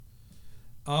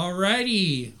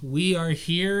Alrighty, we are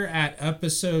here at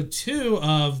episode 2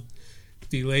 of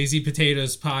the Lazy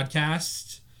Potatoes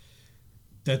podcast.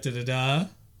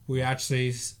 We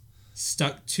actually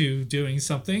stuck to doing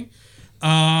something.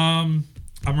 I'm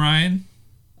Ryan.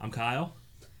 I'm Kyle.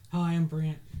 Hi, I'm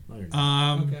Brant.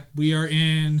 Okay. We are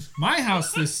in my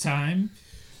house this time.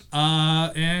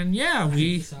 And yeah,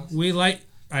 we like...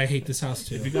 I hate this house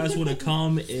too. If you guys want to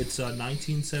come, it's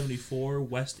 1974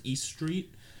 West East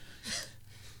Street.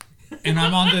 And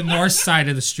I'm on the north side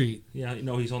of the street. Yeah,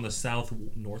 no, he's on the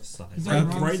south-north side. He's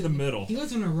Right in the middle. He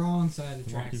lives on the wrong side of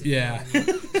the tracks. Yeah.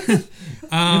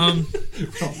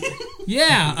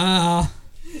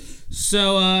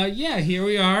 Here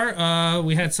we are.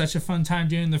 We had such a fun time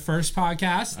doing the first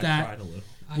podcast I that cried a little.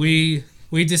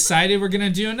 we decided we're going to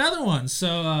do another one.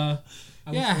 So,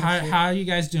 how are you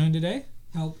guys doing today?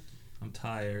 Help. I'm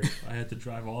tired. I had to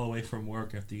drive all the way from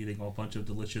work after eating a bunch of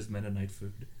delicious Mennonite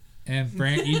food. And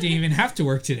Brant, you didn't even have to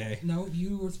work today. No,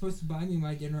 you were supposed to buy me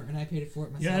my dinner, and I paid it for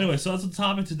it myself. Yeah, anyway, so that's the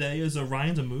topic today is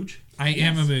Ryan's a mooch. I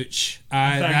am a mooch.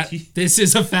 Fact, this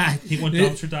is a fact. He went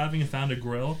dumpster diving and found a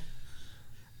grill.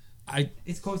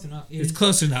 It's close enough. It's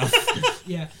close enough.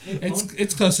 Yeah.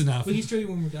 It's close enough. But he's sure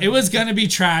when we're done. It was going to be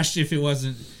trashed if it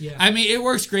wasn't. Yeah. I mean, it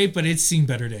works great, but it's seen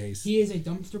better days. He is a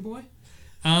dumpster boy.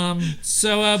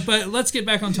 But let's get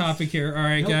back on topic here. All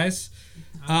right, guys.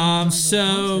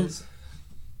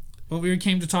 What we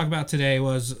came to talk about today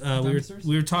was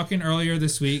we were talking earlier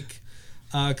this week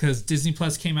because Disney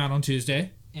Plus came out on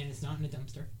Tuesday. And it's not in a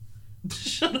dumpster.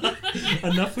 Shut up.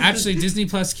 Enough. Actually, Disney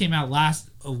Plus came out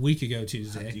a week ago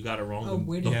Tuesday. You got it wrong.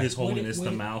 Oh, His Holiness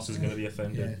the Mouse is going to be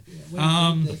offended.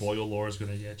 Yeah. The Boyle lore is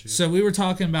going to get you. So we were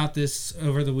talking about this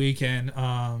over the weekend.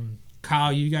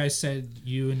 Kyle, you guys said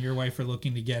you and your wife are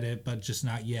looking to get it, but just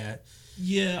not yet.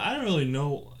 Yeah, I don't really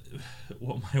know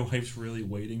what my wife's really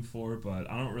waiting for, but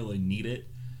I don't really need it.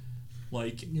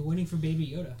 Like, you're waiting for Baby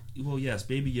Yoda. Well, yes,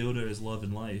 Baby Yoda is love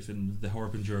and life and the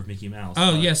harbinger of Mickey Mouse.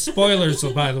 Oh, yes, spoilers,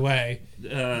 by the way.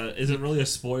 Is it really a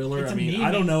spoiler? It's I mean,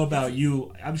 I don't know about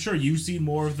you. I'm sure you've seen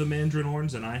more of the Mandarin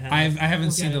Orange than I have. I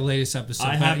haven't seen the latest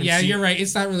episode. You're right.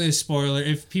 It's not really a spoiler.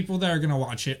 If people that are going to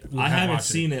watch it, I haven't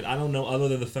seen it. I don't know other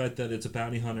than the fact that it's a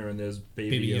bounty hunter and there's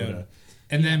Baby Yoda.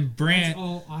 And then Brant... That's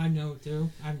all I know, too.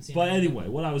 I haven't seen it. But anyway,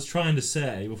 what I was trying to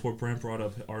say before Brant brought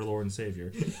up our Lord and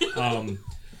Savior...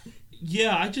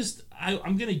 yeah,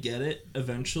 I'm going to get it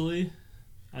eventually.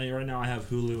 I mean, right now I have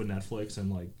Hulu and Netflix,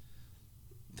 and,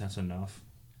 that's enough.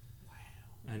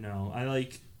 Wow. I know.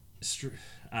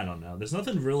 I don't know. There's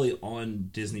nothing really on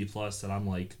Disney Plus that I'm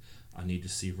like, I need to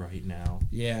see right now.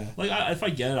 Yeah. If I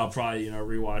get it, I'll probably,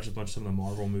 rewatch a bunch of some of the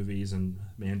Marvel movies and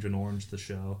Mandarin Orange, the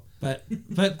show. But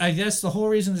I guess the whole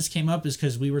reason this came up is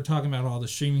because we were talking about all the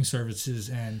streaming services,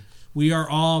 and we are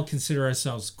all consider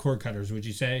ourselves cord cutters, would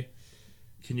you say?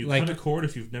 Can you cut a cord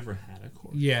if you've never had a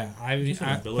cord? Yeah,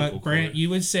 but Brant, you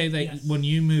would say that when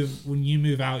you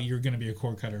move out, you're going to be a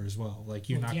cord cutter as well. Like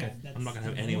I'm not going to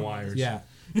have any wires.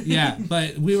 Yeah.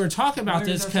 But we were talking about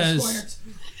this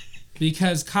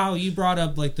because Kyle, you brought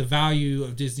up the value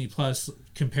of Disney Plus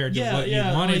compared to what you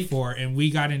wanted for, and we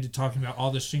got into talking about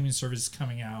all the streaming services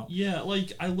coming out. Yeah,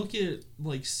 I look at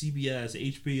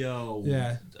CBS,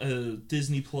 HBO,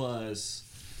 Disney Plus,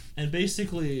 and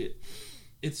basically.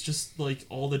 It's just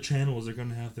all the channels are going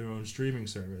to have their own streaming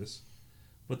service,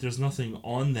 but there's nothing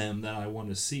on them that I want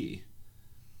to see.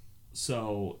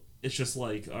 So it's just all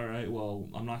right, well,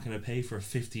 I'm not going to pay for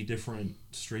 50 different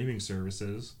streaming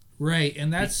services. Right,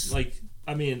 and that's...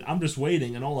 I'm just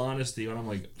waiting. In all honesty, what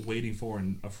I'm waiting for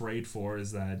and afraid for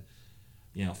is that,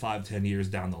 5-10 years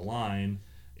down the line,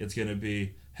 it's going to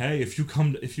be, hey, if you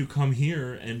come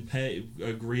here and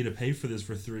agree to pay for this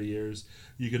for 3 years,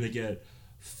 you're going to get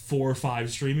 4 or 5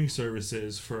 streaming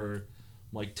services for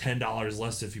 $10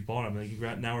 less if you bought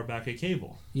them. Now we're back at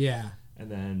cable. Yeah. And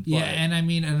then and I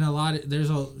mean, and there's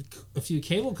a few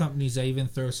cable companies that even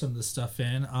throw some of the stuff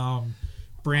in.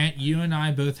 Brant, you and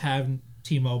I both have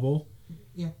T-Mobile.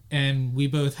 Yeah. And we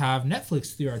both have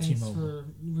Netflix through our T-Mobile. Thanks for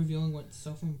revealing what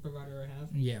cell phone provider I have.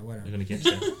 Yeah, whatever. They're gonna get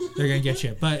you. They're gonna get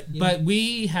you. But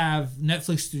we have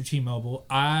Netflix through T-Mobile.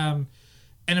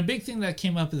 And a big thing that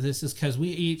came up with this is because we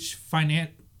each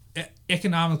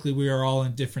economically we are all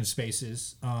in different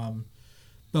spaces,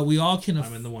 but we all can.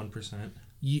 I'm in the 1%.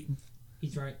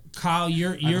 He's right. Kyle,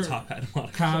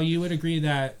 Kyle, you would agree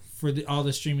that for all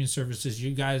the streaming services,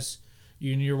 you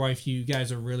and your wife, you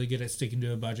guys are really good at sticking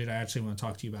to a budget. I actually want to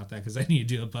talk to you about that because I need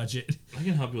to do a budget. I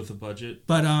can help you with a budget.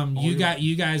 But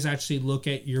you guys actually look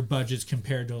at your budgets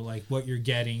compared to what you're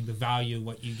getting, the value of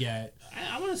what you get.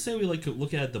 I want to say we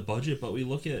look at the budget, but we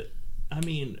look at,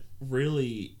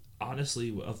 really,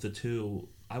 honestly, of the two,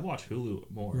 I watch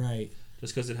Hulu more. Right.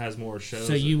 Just because it has more shows.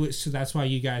 So that's why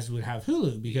you guys would have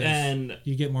Hulu, because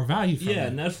you get more value from it. Yeah,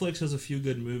 Netflix has a few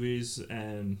good movies,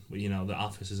 and The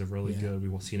Office is really good.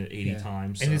 We've seen it 80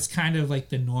 times. So. And it's kind of like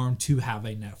the norm to have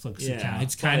a Netflix account.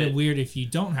 It's kind of weird if you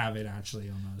don't have it,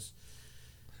 actually, almost.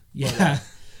 Yeah. But,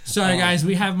 sorry, guys.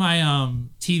 We have my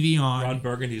TV on. Ron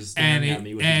Burgundy's staring at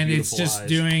me with his beautiful it's just eyes.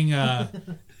 doing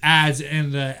ads,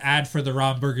 and the ad for the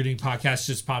Ron Burgundy podcast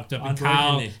just popped up. And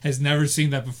Kyle has never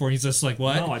seen that before. He's just like,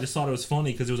 what? No, I just thought it was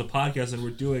funny because it was a podcast and we're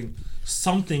doing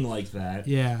something like that.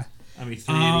 Yeah. I mean,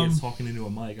 three idiots talking into a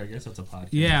mic. I guess that's a podcast.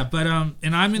 Yeah, but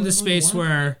and I'm in the space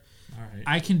where right.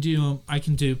 I can do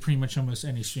pretty much almost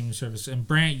any streaming service. And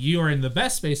Brant, you are in the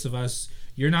best space of us.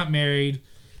 You're not married.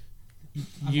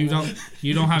 You don't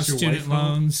have student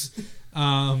loans.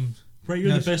 Right,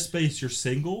 you're the best space. You're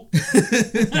single,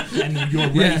 and you're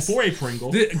ready for a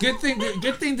Pringle. Good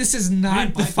thing. This is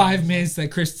not the 5 minutes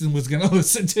that Kristen was gonna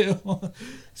listen to.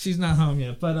 She's not home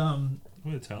yet, but I'm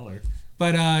gonna tell her.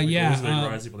 But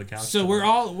so we're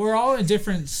all in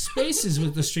different spaces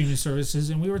with the streaming services,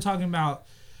 and we were talking about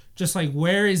just like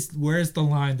where's the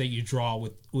line that you draw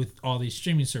with all these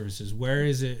streaming services? Where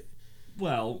is it?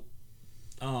 Well,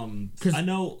 I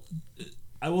know.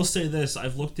 I will say this: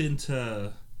 I've looked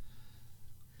into.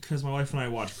 Because my wife and I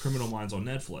watched Criminal Minds on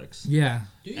Netflix. Yeah.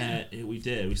 And we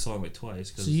did. We saw it like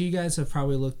twice. So you guys have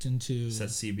probably looked into... Is that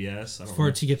CBS?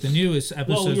 To get the newest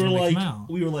episodes when they come out.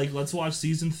 We were like, let's watch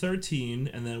season 13,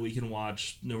 and then we can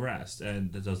watch the rest.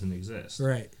 And that doesn't exist.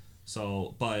 Right.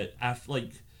 So, but after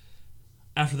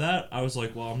that, I was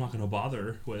like, well, I'm not going to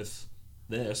bother with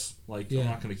this. I'm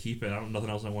not going to keep it. I don't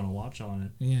nothing else I want to watch on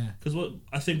it. Yeah. Because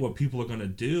what people are going to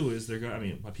do is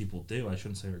what people do, I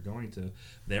shouldn't say they're going to.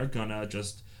 They're going to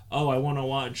just... Oh, I want to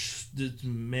watch the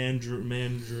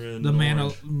Mandalorian,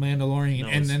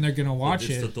 and then they're gonna watch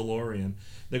it. It's the DeLorean.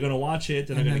 They're gonna watch it,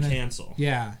 then they're gonna cancel.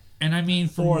 Yeah, and I mean,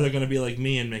 or they're gonna be like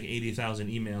me and make 80,000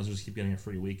 emails and just keep getting a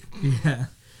free week. Yeah,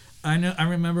 I know. I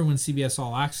remember when CBS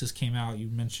All Access came out. You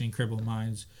mentioned Criminal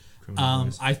Minds.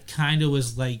 I kind of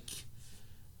was like,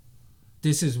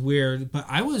 this is weird, but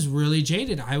I was really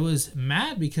jaded. I was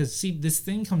mad because this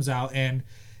thing comes out and.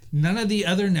 None of the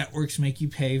other networks make you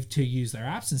pay to use their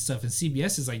apps and stuff. And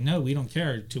CBS is like, no, we don't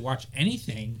care. To watch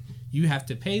anything, you have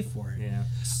to pay for it. Yeah.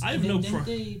 Didn't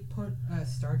they put a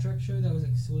Star Trek show that was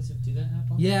exclusive to that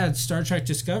app on? Yeah, Star Trek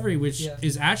Discovery, which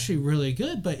is actually really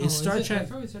good. But it's Star Trek... I've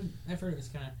heard it was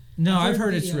kind of... No, I've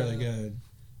heard it's really good.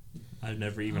 I've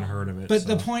never even heard of it. But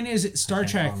the point is, Star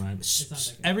Trek...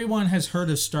 Everyone has heard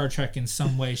of Star Trek in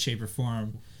some way, shape, or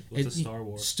form. It's Star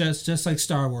Wars. Just like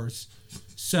Star Wars.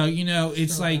 So,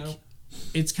 it's like,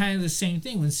 it's kind of the same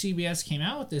thing when CBS came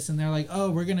out with this and they're like,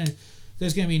 oh,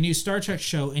 there's going to be a new Star Trek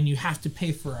show and you have to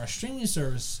pay for our streaming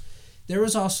service. There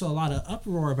was also a lot of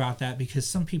uproar about that because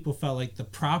some people felt like the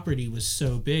property was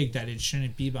so big that it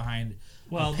shouldn't be behind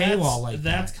a paywall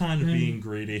that's kind of being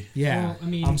greedy. Yeah. Well, I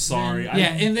mean, I'm sorry.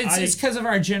 It's because of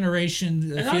our generation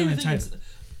feeling entitled.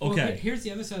 Okay. Here's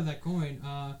the other side of that coin.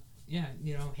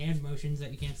 Hand motions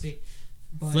that you can't see.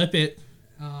 But, flip it.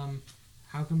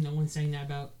 How come no one's saying that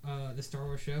about the Star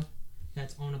Wars show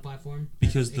that's on a platform?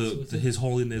 Because His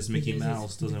Holiness Mickey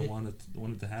Mouse doesn't want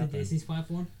it to happen. The Disney's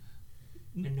platform?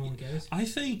 And no one cares? I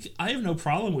think I have no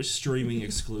problem with streaming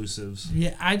exclusives.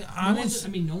 Yeah,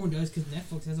 no one does because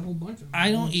Netflix has a whole bunch of them.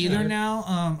 I don't either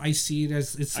now. I see it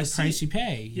as it's the price you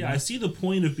pay. I see the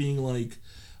point of being like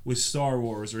with Star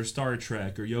Wars or Star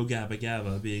Trek or Yo Gabba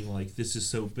Gabba being like, this is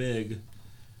so big.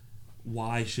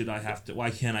 Why can't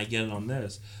I get it on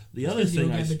this? The other thing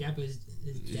Yo Gabba Gabba is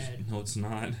dead. No, it's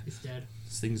not. It's dead.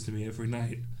 It stings to me every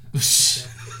night.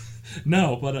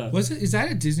 No, but is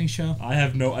that a Disney show? I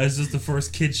have no. It's just the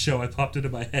first kids show. I popped into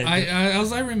my head.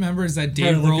 All I remember is that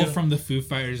Dave Grohl from the Foo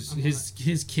Fighters,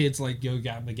 his kids like Yo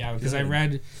Gabba Gabba because I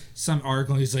read some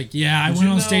article. He's like, I went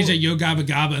on stage at Yo Gabba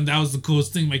Gabba and that was the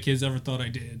coolest thing my kids ever thought I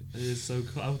did. It is so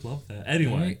cool. I would love that.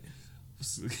 Anyway. Right?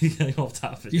 Getting off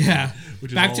topic. Yeah.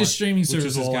 Back to streaming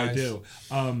services, which is all guys. I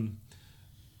do.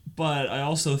 But I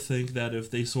also think that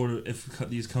if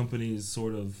these companies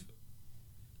sort of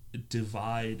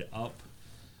divide up,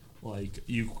 like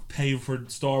you pay for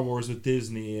Star Wars with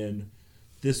Disney and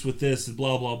this with this and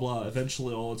blah blah blah,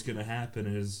 eventually all that's going to happen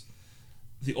is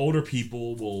the older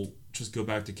people will just go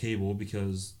back to cable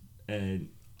because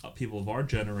people of our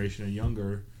generation and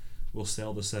younger will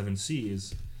sail the 7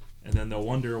 seas. And then they'll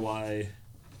wonder why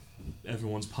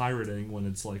everyone's pirating when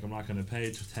it's like, I'm not going to pay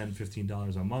 $10,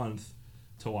 $15 a month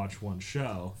to watch one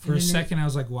show. For a second, I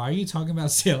was like, "Why are you talking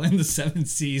about sailing the 7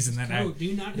 seas?" And then do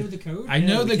you not know the code? I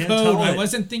know the code. I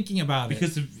wasn't thinking about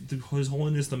because His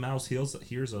Holiness the Mouse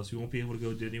hears us. We won't be able to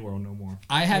go to Disney World no more.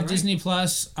 I have Disney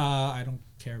Plus. I don't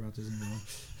care about Disney World.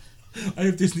 I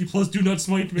have Disney Plus. Do not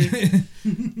smite me.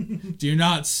 Do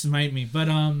not smite me. But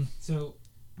So,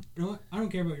 you know what? I don't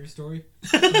care about your story.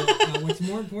 So, what's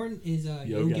more important is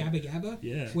Yo Gabba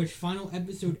Gabba, which final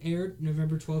episode aired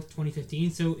November 12th,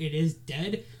 2015. So it is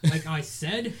dead, like I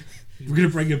said. We're gonna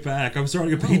bring it back. I'm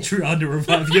starting a Patreon to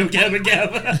revive Yo Gabba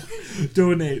Gabba.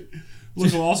 Donate.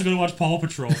 Look, we're also gonna watch Paw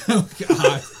Patrol. Oh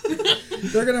God.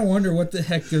 They're gonna wonder what the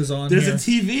heck goes on. There's a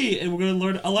TV, and we're gonna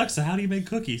learn. Alexa, how do you make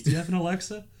cookies? Do you have an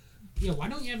Alexa? Yeah, why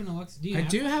don't you have an Alexa? I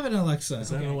do have an Alexa. Is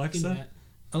that an Alexa?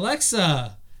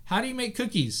 Alexa, how do you make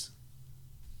cookies?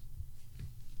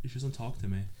 She doesn't talk to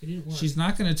me. It didn't work. She's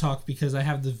not going to talk because I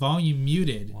have the volume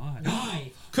muted.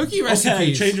 Why? Cookie recipes.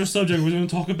 Okay, change our subject. We're going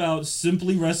to talk about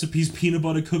Simply Recipes Peanut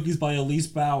Butter Cookies by Elise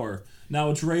Bauer.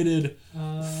 Now it's rated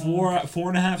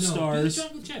 4.5 stars.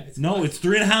 No, it's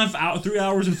 3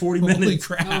 hours and 40 minutes. Holy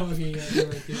crap! Oh, okay, yeah,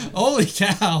 right. Holy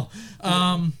cow!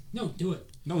 No, do it.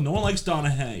 No one likes Donna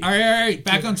Hay. All right.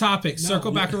 Back on topic.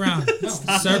 Circle back around.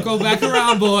 Circle back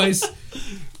around, boys.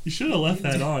 You should have left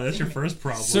that on. That's your first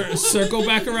problem. Circle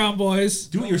back around, boys.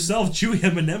 Do it yourself, chewy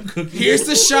M&M cookie. Here's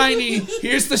the shiny.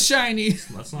 Here's the shiny.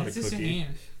 That's not a just cookie.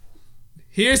 Hand.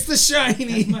 Here's the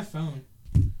shiny. That's my phone.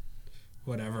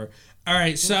 Whatever. All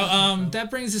right, so that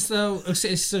brings us though.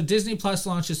 Okay, so Disney Plus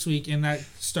launched this week, and that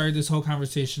started this whole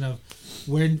conversation of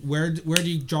where do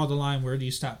you draw the line? Where do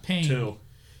you stop paying? 2.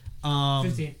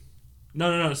 15.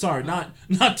 No. Sorry, not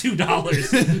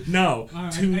 $2. No,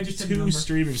 right, two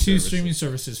streaming. Two streaming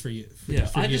services for you. I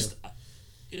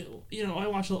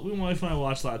watch. My wife and I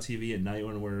watch a lot of TV at night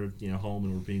when we're home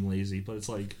and we're being lazy. But it's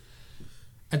like,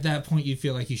 at that point, you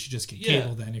feel like you should just get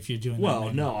cable then if you're doing that.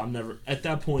 Well, no, I'm never. At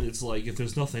that point, it's like, if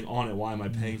there's nothing on it, why am I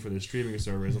paying for the streaming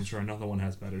service? I'm sure another one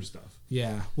has better stuff.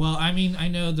 Yeah. Well, I mean, I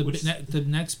know the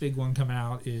next big one coming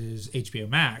out is HBO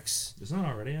Max. Is that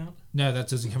already out? No, that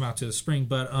doesn't come out till the spring.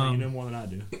 But you know more than I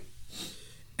do.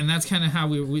 And that's kind of how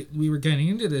we were getting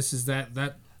into this. Is that's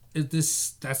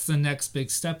the next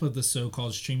big step of the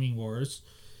so-called streaming wars,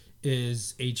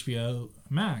 is HBO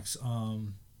Max.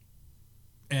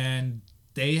 And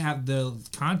they have the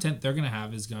content they're going to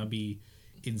have is going to be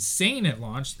insane at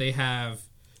launch. They have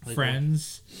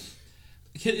Friends.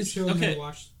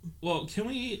 Well, can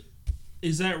we...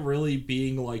 Is that really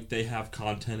being like they have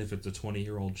content if it's a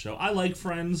 20-year-old show? I like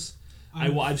Friends.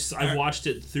 I've watched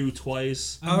it through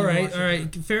twice. All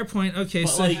right. Fair point. Okay, but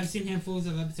so I've seen handfuls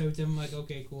of episodes and I'm like,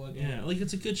 okay, cool. Yeah,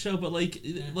 it's a good show, but like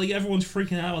everyone's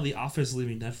freaking out about The Office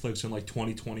leaving Netflix in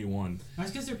 2021.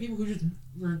 That's because there are people who just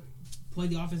play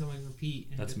The Office on repeat.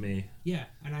 And that's me. Yeah,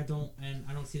 and I don't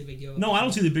see the big deal. No, I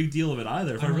don't see the big deal of it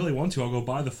either. If I really want to, I'll go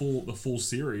buy the full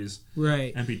series,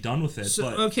 right, and be done with it. So,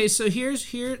 okay, so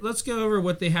let's go over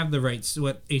what they have the rights.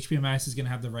 What HBO Max is going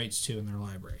to have the rights to in their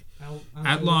library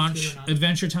at launch.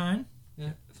 Adventure Time. Yeah.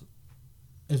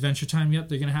 Adventure Time. Yep,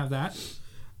 they're going to have that.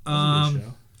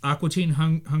 Aqua Teen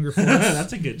Hunger Force.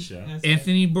 That's a good show.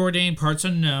 Anthony Bourdain, Parts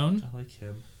Unknown. I like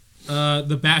him.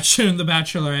 The Bachelor and the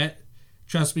Bachelorette.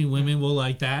 Trust me, women will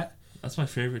like that. That's my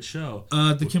favorite show.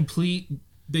 The Complete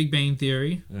Big Bang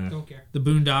Theory. Don't care. The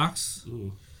Boondocks.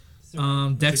 Ooh.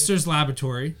 Dexter's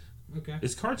Laboratory. Okay.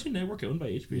 Is Cartoon Network owned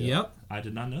by HBO? Yep. I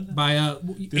did not know that. By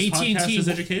this podcast is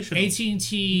educational.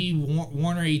 AT&T,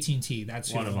 Warner AT&T.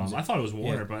 That's one of them. I thought it was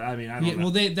Warner, but I mean, I don't know.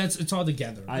 Well, it's all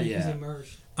together. They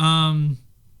merged.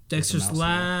 Dexter's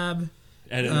Lab.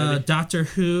 Doctor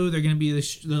Who. They're going to be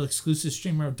the exclusive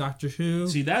streamer of Doctor Who.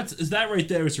 See, that right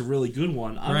there is a really good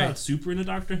one. I'm not super into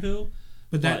Doctor Who,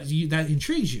 but that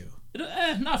intrigues you.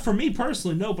 Not for me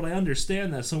personally, no. But I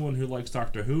understand that someone who likes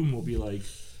Doctor Who will be like,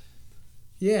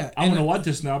 yeah, I want to watch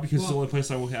this now because it's the only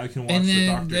place I can watch the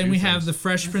Doctor Who. Then we have the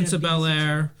Fresh Prince of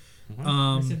Bel-Air.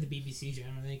 I said the BBC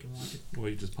channel. They can watch it. Well,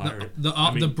 you just pirate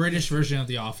the British version of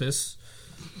The Office.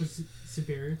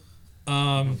 Superior.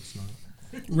 No, it's not.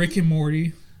 Rick and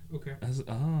Morty. Okay. That's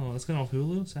going on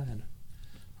Hulu? Sad.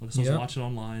 I'll just watch it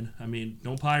online. I mean,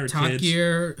 don't pirate, Top kids.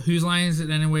 Gear, Whose Line Is It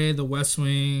Anyway, The West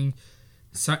Wing,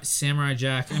 Samurai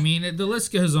Jack. I mean, the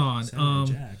list goes on. Samurai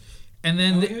Jack. And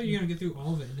then... you're going to get through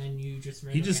all of it, and then you just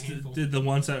read He just did the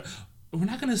ones that... We're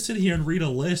not going to sit here and read a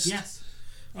list. Yes.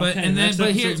 But okay, here's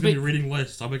going to be reading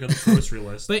lists. I'll make a grocery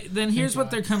list. But then here's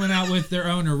what they're coming out with, their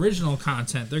own original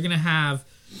content. They're going to have...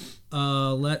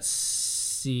 let's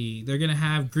see. They're going to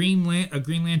have a Green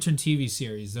Lantern TV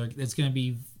series. It's going to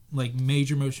be like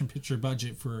major motion picture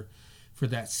budget for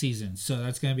that season. So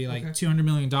that's going to be like $200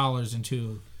 million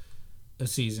into a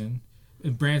season.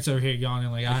 And Brant's over here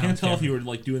yawning like, I can't tell care. if you were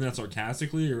like doing that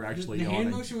sarcastically or actually the yawning.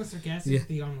 hand motion was sarcastic. Yeah.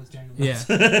 The yawn was genuine. Yeah,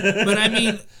 but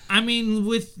I mean,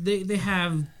 with they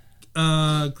have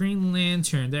Green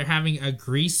Lantern. They're having a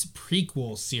Grease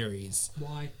prequel series.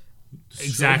 Why?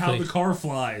 Exactly. Show how the car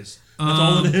flies. That's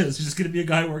all it is. It's just gonna be a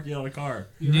guy working on a car.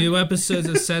 New episodes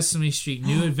of Sesame Street.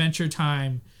 New Adventure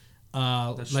Time.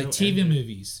 Like TV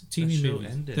movies. TV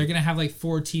movies. Ended. They're gonna have like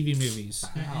 4 TV movies.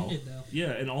 Wow. Ended, though.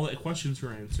 Yeah, and all the questions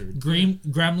were answered.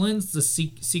 Gremlins, the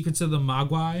Secrets of the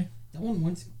Mogwai. That one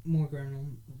wants more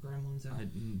Gremlins out. I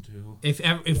do. If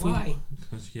Why?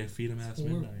 Because you can't feed them at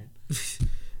midnight.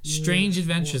 Strange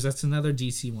Adventures. That's another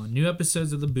DC one. New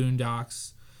episodes of the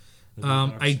Boondocks.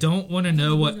 I don't want to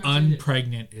know what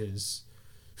unpregnant is.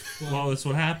 Well, that's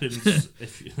what happens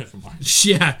if you... Never mind.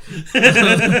 Yeah.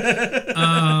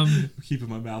 Keeping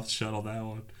my mouth shut on that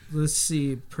one. Let's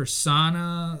see.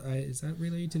 Persona. Is that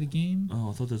related to the game? Oh,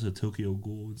 I thought that was a Tokyo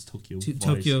Ghoul. It's Tokyo Vice.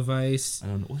 Tokyo Vice. I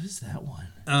don't know. What is that one?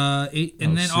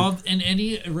 In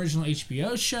any original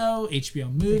HBO show,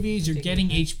 HBO movies, you're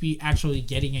getting actually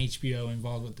getting HBO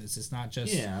involved with this. It's not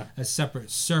just a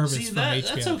separate service from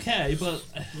HBO. That's okay, but...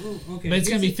 But it's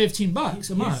going to be $15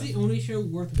 a month. It's the only show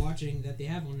worth watching that they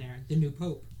have on there. The New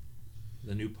Pope.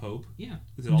 The New Pope? Yeah.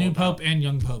 New Pope and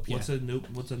Young Pope, yeah. What's a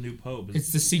New Pope?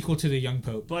 It's the sequel to the Young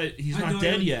Pope. But he's not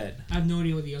dead yet. I have no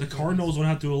idea what the Young Pope is. The Cardinals won't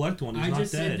have to elect one. He's not dead.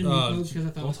 Said the New Pope because I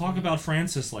thought we'll talk about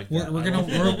Francis like that.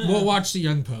 We'll watch the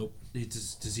Young Pope.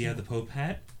 Does he have the Pope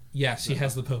hat? Yes, he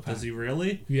has the Pope hat. Does he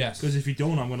really? Yes. Because if you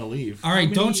don't, I'm going to leave. All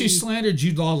right, don't you slander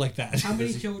Jude Law like that. How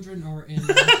many children are in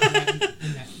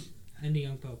the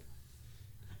Young Pope?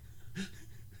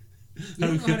 You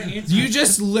don't know how to answer. You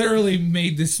just literally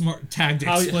made this tagged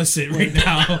explicit right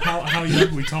now. How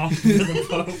young we talking to the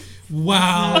Pope?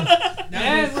 Wow.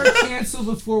 And we're canceled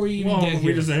before we even get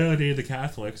here. We just alienated the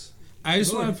Catholics. I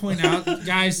just want to point out,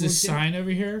 guys, this sign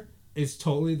over here is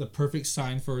totally the perfect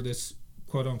sign for this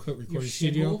quote-unquote recording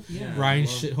studio. Yeah. Ryan's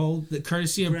shithole. The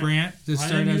courtesy of Brant. Why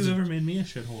haven't you ever made me a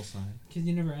shithole sign? Because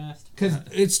you never asked. Because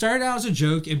it started out as a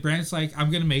joke, and Brant's like,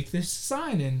 I'm going to make this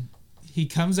sign. And he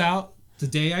comes out the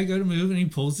day I go to move, and he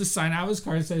pulls the sign out of his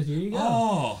car and says, here you go.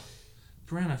 Oh,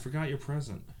 Brant, I forgot your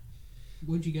present.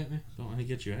 What'd you get me? Don't want to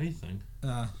get you anything.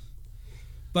 I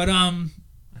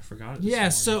forgot it. Yeah,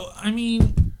 so, I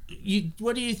mean,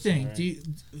 what do you think?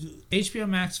 HBO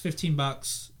Max,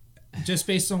 $15, just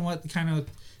based on what kind of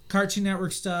Cartoon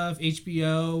Network stuff,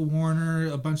 HBO,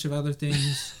 Warner, a bunch of other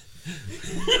things.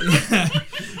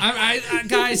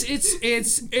 Guys,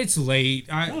 it's late.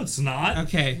 No, it's not.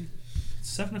 Okay. It's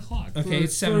 7 o'clock. Okay,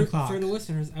 it's 7 o'clock. For the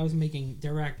listeners, I was making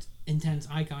direct, intense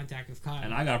eye contact with Kyle.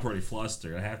 And I got pretty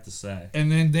flustered, I have to say.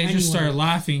 And then they just started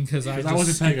laughing because I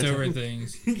just skipped over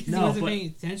things. No, I wasn't paying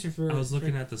attention I was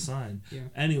looking at the sign. Yeah.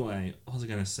 Anyway, what was I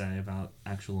going to say about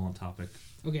actual on topic?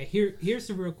 Okay, here's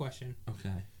the real question.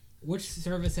 Okay. Which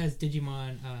service has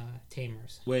Digimon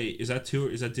tamers? Wait, is that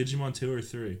Digimon 2 or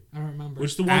 3? I don't remember.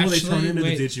 Which the one where they turn into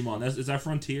the Digimon? Is that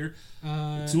Frontier?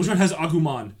 So which one has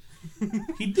Agumon?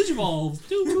 He digivolves.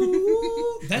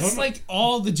 That's like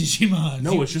all the Digimon.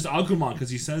 No, it's just Agumon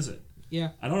because he says it.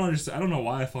 Yeah. I don't understand. I don't know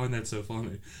why I find that so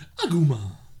funny.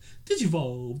 Agumon,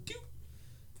 digivolve.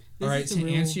 All right,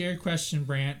 to answer your question,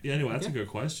 Brant. Yeah. Anyway, that's a good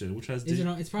question. Which has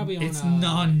it's probably on. It's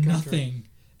on nothing.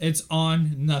 It's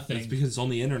on nothing. It's because it's on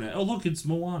the internet. Oh, look, it's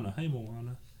Moana. Hey,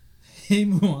 Moana. Hey,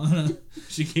 Moana.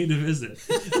 She came to visit.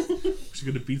 She's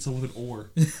going to beat someone with an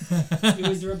oar. It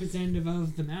was the representative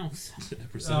of the mouse.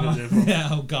 Representative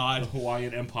of oh, God. The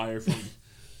Hawaiian Empire from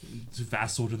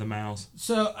vassal to the mouse.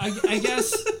 So, I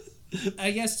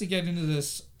guess to get into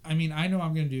this, I mean, I know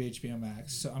I'm going to do HBO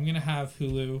Max. So, I'm going to have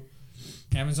Hulu,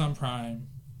 Amazon Prime,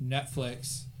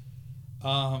 Netflix.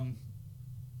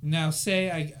 Now,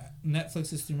 say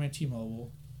Netflix is through my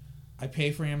T-Mobile. I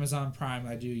pay for Amazon Prime.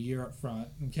 I do a year up front.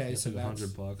 Okay, so that's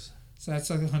 $100. So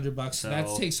that's like $100. So that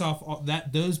takes off all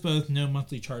that. Those both no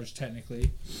monthly charge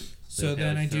technically. So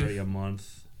then I do $30 a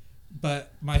month.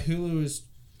 But my Hulu is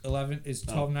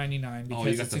 $12.99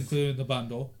 because it's included in the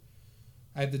bundle.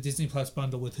 I have the Disney Plus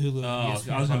bundle with Hulu.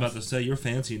 Oh, I was about to say you're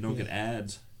fancy and don't get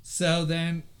ads. So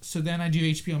then I do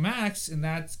HBO Max, and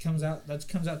that comes out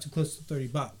to close to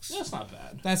 $30. That's not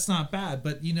bad. That's not bad,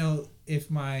 but you know, if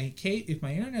my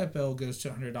internet bill goes to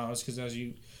 $100, because as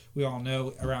we all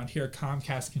know around here,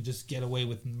 Comcast can just get away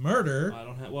with murder.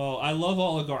 I love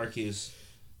oligarchies,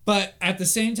 but at the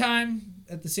same time,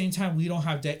 we don't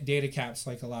have data caps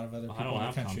like a lot of other people in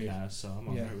the country. I don't have Comcast, so I'm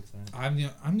alright with that. I'm the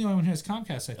only one who has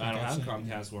Comcast. I think I don't have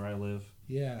Comcast where I live.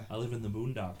 Yeah, I live in the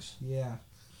boondocks. Yeah.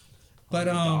 But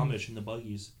the Amish and the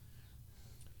buggies.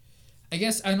 I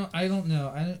guess I don't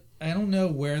know. I don't know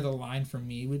where the line for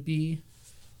me would be.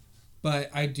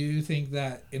 But I do think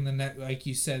that in the like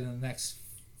you said, in the next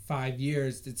 5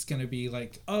 years, it's going to be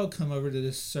like, oh, come over to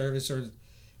this service, or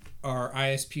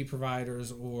ISP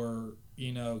providers, or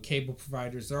cable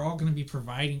providers. They're all going to be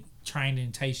trying to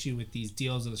entice you with these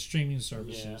deals of streaming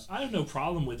services. Yeah, I have no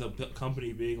problem with a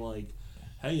company being like,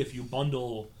 hey, if you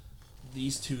bundle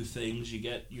these two things,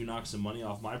 you knock some money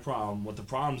off. What the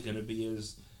problem's going to be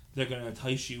is they're going to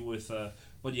entice you with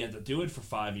but you have to do it for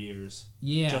 5 years.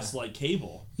 Yeah. Just like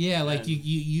cable. Yeah, like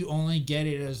you only get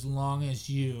it as long as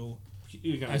you're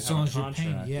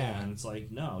paying. Yeah. And it's like,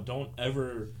 no, don't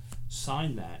ever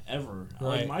sign that, ever.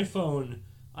 Right. Like my phone,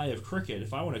 I have Cricket.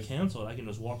 If I want to cancel it, I can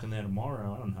just walk in there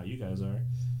tomorrow. I don't know how you guys are.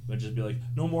 But just be like,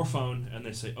 no more phone. And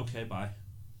they say, okay, bye.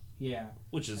 Yeah.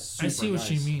 Which is super I see what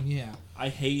nice. you mean, yeah.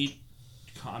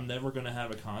 I'm never going to have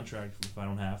a contract if I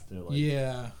don't have to. Like,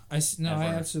 yeah. I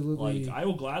absolutely... Like, I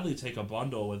will gladly take a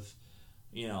bundle with,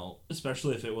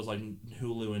 especially if it was like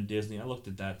Hulu and Disney. I looked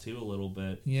at that too a little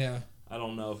bit. Yeah. I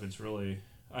don't know if it's really...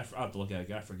 I have to look at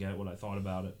it. I forget what I thought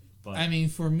about it. But I mean,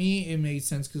 for me, it made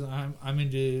sense because I'm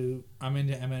into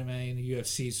MMA and the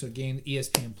UFC, so again,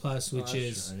 ESPN Plus, which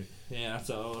is... Right. Yeah, that's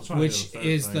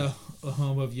the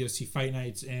home of UFC Fight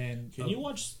Nights. And can you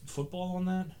watch football on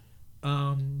that?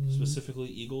 Specifically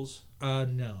Eagles?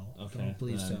 No. Okay. I don't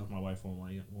believe so. My wife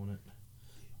won't it.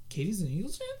 Katie's an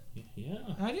Eagles fan? Yeah.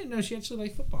 I didn't know she actually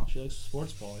liked football. She likes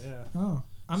sports ball, yeah. Oh.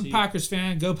 I'm a Packers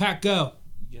fan. Go Pack, go.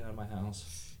 Get out of my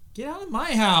house. Get out of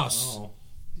my house. Oh.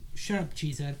 Shut up,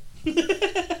 cheesehead.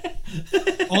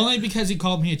 Only because he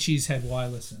called me a cheesehead while I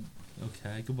listened.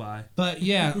 Okay, goodbye. But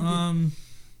yeah,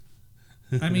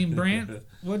 I mean, Brant,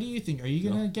 what do you think? Are you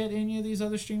gonna get any of these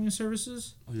other streaming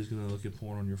services? I'm just gonna look at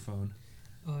porn on your phone.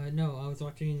 No, I was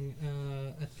watching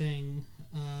a thing.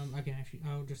 I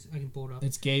can pull it up.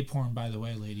 It's gay porn, by the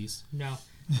way, ladies. No.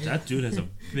 That dude has a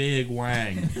big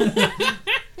wang.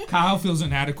 Kyle feels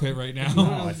inadequate right now.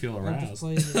 No, I feel aroused.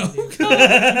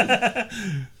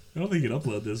 I don't think you can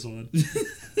upload this one.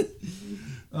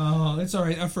 Oh, it's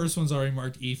alright. Our first one's already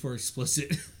marked E for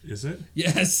explicit. Is it?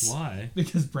 Yes. Why?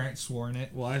 Because Brant swore in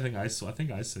it. Well, I think I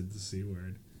said the C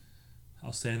word.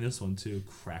 I'll say in this one too.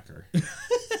 Cracker.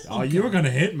 Oh, you were gonna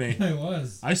hit me. I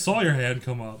was. I saw your hand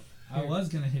come up. I was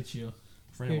gonna hit you.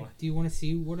 Here, do you want to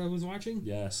see what I was watching?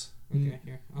 Yes. Okay,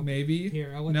 here. Maybe.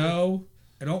 Here, no.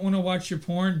 I don't want to watch your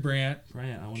porn, Brant.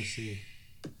 Brant, I want to see.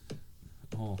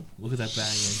 Oh, look at that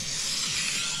banging.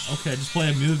 Okay, just play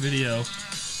a new video.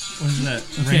 What is that?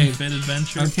 Okay. Ring Fit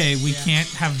Adventure? Okay, we can't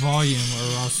have volume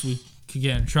or else we could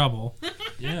get in trouble.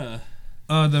 Yeah.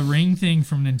 The ring thing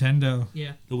from Nintendo.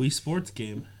 Yeah. The Wii Sports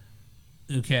game.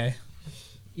 Okay.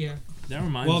 Yeah. That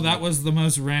reminds me. Well, that was the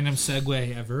most random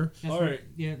segue ever. Alright.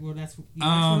 Yeah, well, that's what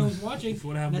I was watching. If you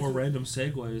want to have more random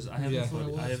segues, I have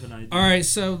an idea. Alright,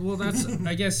 so, that's,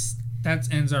 I guess that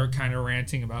ends our kind of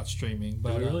ranting about streaming.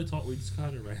 But we really thought we just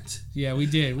kind of rant. Yeah, we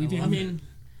did. I mean,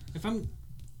 if I'm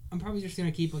probably just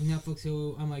gonna keep like Netflix,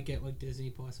 so I might get like Disney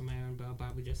Plus on my own, but I'll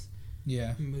probably just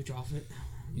mooch off it.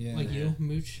 Yeah, like you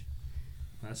mooch.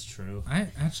 That's true. I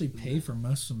actually pay for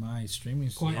most of my streaming.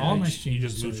 All my streaming. You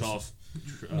just mooch off.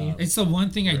 It's the one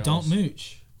thing I don't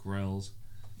mooch. Grills.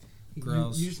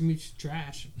 You just mooch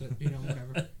trash, but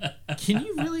whatever. Can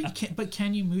you really?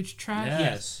 Can you mooch trash?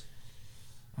 Yes.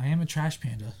 I am a trash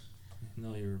panda.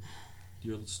 No, you're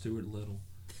Stuart Little.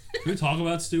 Can we talk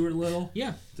about Stuart Little?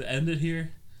 Yeah. To end it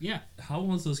here? Yeah. How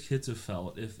must those kids have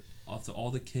felt if, after all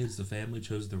the kids, the family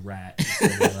chose the rat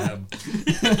instead of them?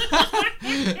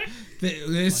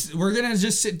 We're gonna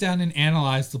just sit down and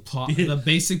analyze the plot, the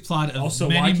basic plot of also,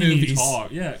 many why can movies. You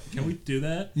talk? Yeah, can we do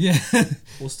that? Yeah.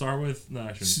 We'll start with. No,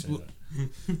 I shouldn't say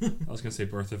that. I was gonna say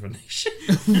Birth of a Nation.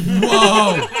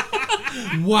 Whoa!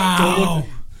 Wow.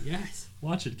 Yes.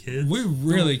 Watch it, kids. We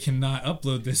really cannot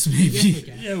upload this, maybe. Yes, we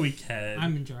can. Yeah, we can.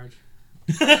 I'm in charge.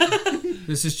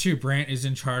 This is true. Brant is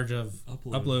in charge of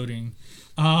uploading.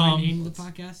 I named the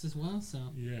podcast as well, so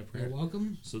yeah, you're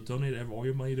welcome. So donate all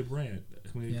your money to Brant.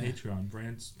 Patreon,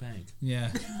 Brant's Bank.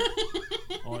 Yeah.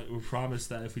 We promise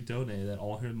that if we donate, that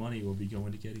all her money will be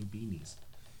going to getting beanies.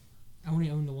 I only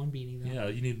own the one beanie, though. Yeah,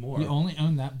 you need more. You only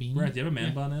own that beanie? Brant, do you have a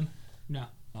man bun in? No.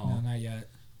 Oh. No, not yet.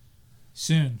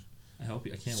 Soon. I hope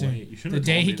you. I can't wait. You should have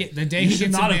told me. You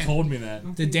should not have told me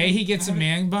that. The day he gets a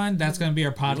man bun, that's going to be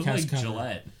our podcast cover.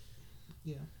 Gillette.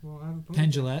 Yeah. Well, I have a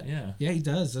Penn Jillette? Yeah. Yeah, he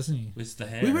does, doesn't he? It's the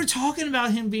hair. We were talking about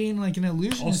him being like an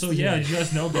illusionist. Also, yeah, did you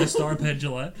guys know guest star Penn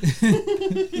Jillette?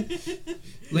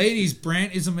 Ladies,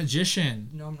 Brant is a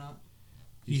magician. No, I'm not.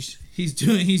 He's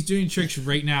doing tricks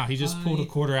right now. He just pulled a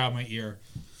quarter out of my ear.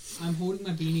 I'm holding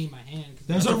my beanie in my hand.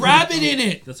 There's a rabbit in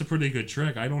it! That's a pretty good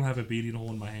trick. I don't have a beanie to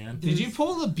hold in my hand. Did you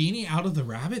pull the beanie out of the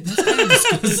rabbit? That's kind of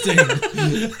disgusting.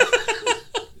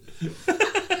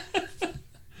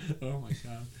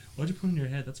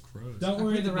 head. That's gross. Don't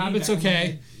worry, the rabbit's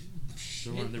okay.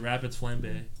 Don't worry, the rabbit's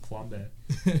flambe.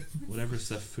 Whatever's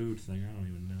that food thing, I don't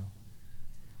even know.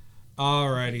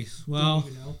 Alrighty. Well.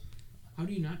 Don't even know. How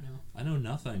do you not know? I know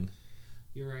nothing.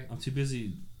 You're right. I'm too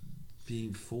busy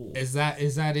being full. Is that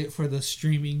it for the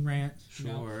streaming rant? Sure.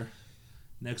 No.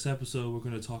 Next episode, we're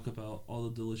going to talk about all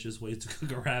the delicious ways to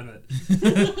cook a rabbit.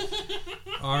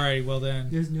 Alright, well then.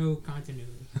 There's no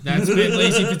continuity. That's been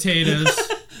Lazy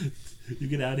Potatoes. You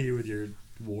get out of here with your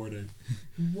warning.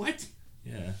 What?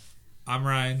 Yeah. I'm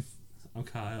Ryan. I'm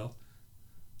Kyle.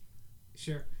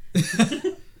 Sure.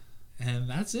 And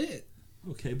that's it.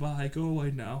 Okay, bye. Go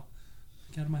away now.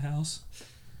 Get out of my house.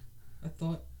 I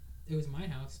thought it was my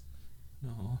house.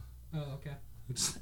 No. Oh, okay.